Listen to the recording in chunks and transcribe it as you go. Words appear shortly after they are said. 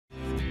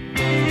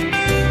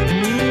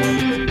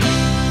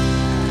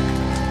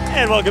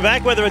And welcome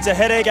back. Whether it's a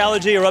headache,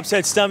 allergy, or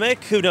upset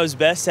stomach, who knows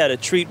best how to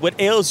treat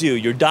what ails you?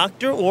 Your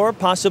doctor or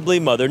possibly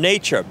Mother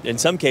Nature? In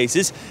some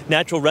cases,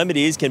 natural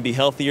remedies can be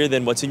healthier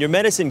than what's in your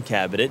medicine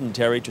cabinet. And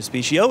Terri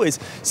Trespicio is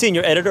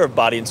senior editor of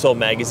Body and Soul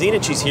magazine,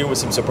 and she's here with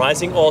some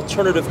surprising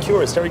alternative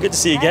cures. Terri, good to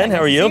see you again. How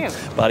are you?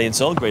 Body and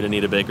Soul, great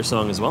Anita Baker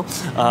song as well.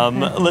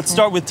 Let's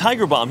start with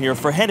Tiger Balm here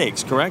for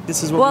headaches, correct?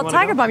 This is what we want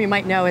Tiger Balm, you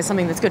might know, is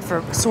something that's good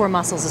for sore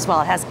muscles as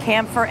well. It has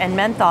camphor and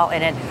menthol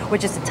in it,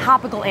 which is a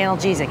topical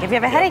analgesic. If you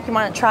have a headache, you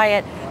want to try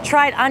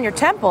it on your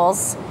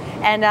temples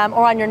and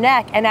or on your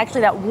neck, and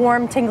actually that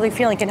warm, tingly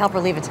feeling can help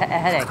relieve a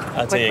headache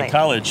I'll tell you, in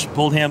college,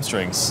 pulled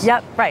hamstrings.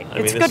 Yep, right.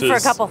 It's good for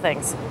a couple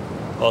things.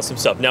 Awesome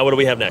stuff. Now what do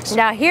we have next?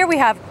 Now here we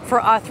have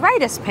for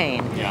arthritis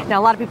pain. Yeah. Now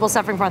a lot of people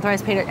suffering from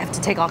arthritis pain have to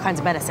take all kinds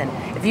of medicine.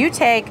 If you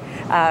take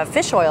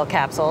fish oil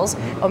capsules,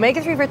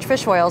 omega-3 rich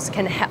fish oils,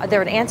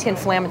 they're an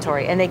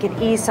anti-inflammatory, and they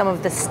can ease some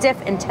of the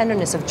stiff and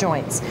tenderness of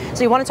joints.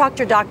 So you want to talk to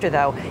your doctor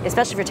though,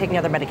 especially if you're taking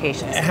other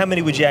medications. How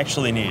many would you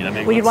actually need? I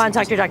mean, well, you'd want to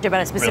talk to your doctor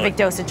about a specific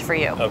dosage for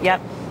you. Okay.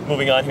 Yep.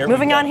 Moving on here.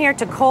 Moving on here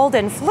to cold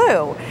and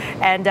flu.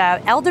 And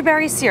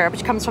elderberry syrup,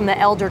 which comes from the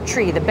elder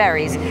tree, the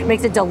berries,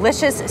 makes a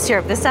delicious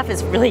syrup. This stuff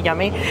is really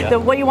yummy. Yeah.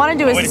 What you want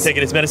to do is... Wait a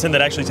second, it's medicine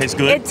that actually tastes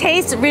good? It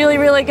tastes really,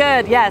 really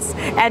good, yes.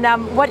 And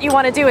what you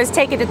want to do is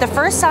take it at the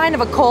first sign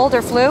of a cold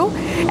or flu.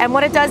 And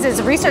what it does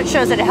is research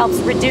shows that it helps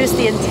reduce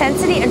the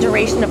intensity and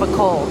duration of a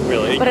cold.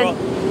 Really?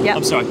 Yep.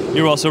 I'm sorry,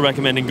 you're also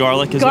recommending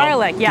garlic as well?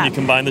 Garlic, yeah. Can you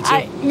combine the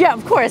two? Yeah,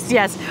 of course,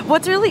 yes.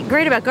 What's really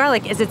great about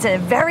garlic is it's a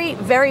very,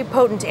 very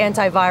potent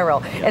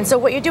antiviral. Yeah. And so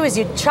what you do is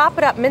you chop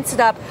it up, mince it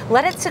up,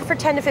 let it sit for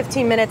 10 to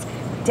 15 minutes,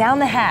 down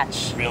the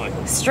hatch. Really?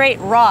 Straight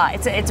raw.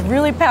 It's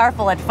really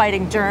powerful at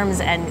fighting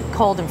germs and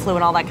cold and flu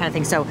and all that kind of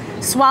thing. So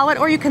swallow it,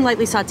 or you can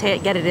lightly saute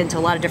it, get it into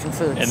a lot of different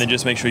foods. And then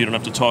just make sure you don't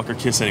have to talk or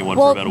kiss anyone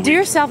for about a week. Do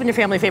yourself and your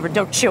family a favor,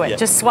 don't chew it,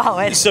 just swallow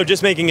it. So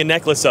just making a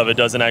necklace of it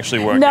doesn't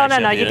actually work? No,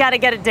 you got to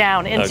get it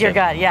down into your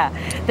gut, yeah.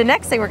 The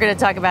next thing we're going to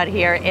talk about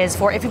here is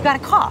for if you've got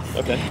a cough.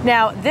 Okay.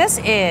 Now, this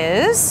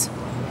is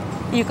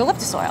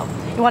eucalyptus oil.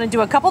 You want to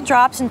do a couple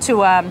drops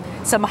into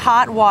some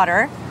hot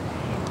water,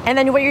 and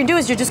then what you're going to do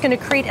is you're just going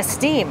to create a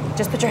steam.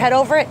 Just put your head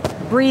over it,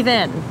 breathe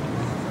in.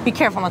 Be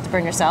careful not to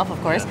burn yourself,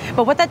 of course. Yeah.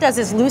 But what that does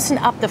is loosen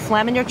up the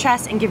phlegm in your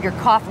chest and give your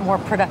cough more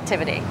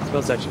productivity. It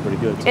smells actually pretty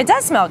good. It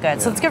does smell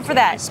good, so it's good for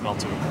that. Nice smell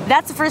to it.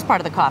 That's the first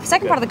part of the cough.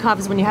 Second part of the cough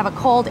is when you have a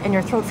cold and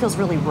your throat feels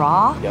really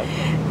raw. Yep.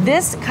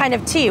 This kind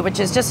of tea, which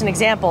is just an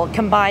example,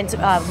 combines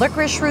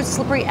licorice root,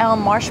 slippery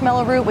elm,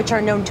 marshmallow root, which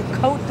are known to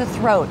coat the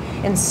throat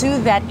and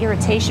soothe that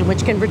irritation,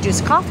 which can reduce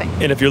coughing.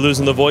 And if you're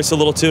losing the voice a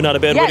little too, not a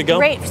bad way to go?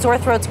 Yeah, great. Sore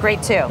throat's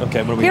great too.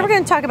 Okay, what do we Here have? we're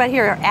going to talk about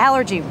here are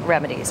allergy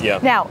remedies. Yeah.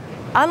 Now,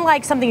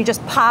 unlike something you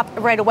just pop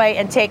right away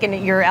and take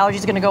and your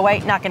allergies are going to go away,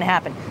 not going to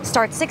happen.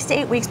 Start 6 to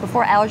 8 weeks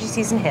before allergy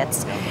season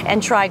hits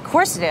and try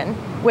quercetin,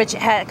 which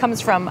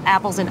comes from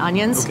apples and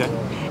onions. Okay.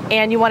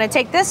 And you want to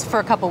take this for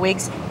a couple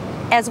weeks,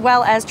 as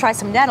well as try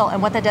some nettle,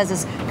 and what that does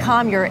is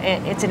calm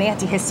it's an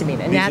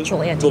antihistamine, a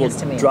natural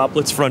antihistamine. Little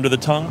droplets for under the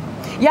tongue?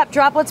 Yep,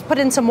 droplets, put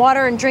in some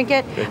water and drink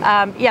it.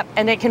 Yep,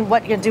 and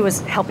what you do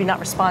is help you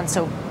not respond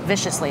so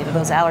viciously to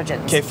those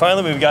allergens. Okay,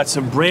 finally we've got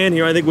some brand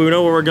here. I think we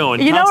know where we're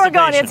going. You know where we're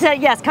going. It's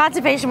yes,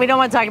 constipation. We don't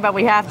want to talk about.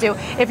 We have to.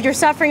 If you're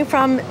suffering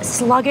from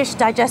sluggish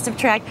digestive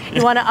tract,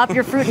 you want to up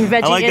your fruit and veggie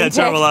intake. I like that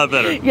term a lot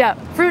better. Yeah,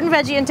 fruit and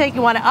veggie intake.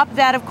 You want to up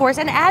that, of course,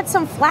 and add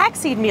some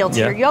flaxseed meal to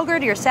your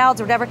yogurt, or your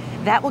salads, or whatever.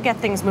 That will get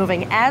things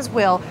moving. As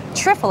will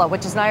Triphala,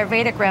 which is an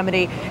Ayurvedic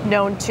remedy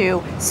known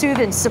to soothe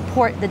and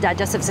support the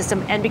digestive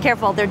system. And be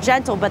careful, they're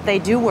gentle, but they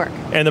do work.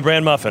 And the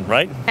bran muffin,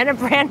 right? And a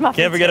bran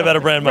muffin. Can't forget about a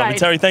bran muffin. Right.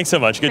 Terri, thanks so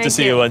much. Good to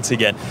see you once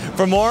again.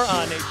 For more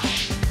on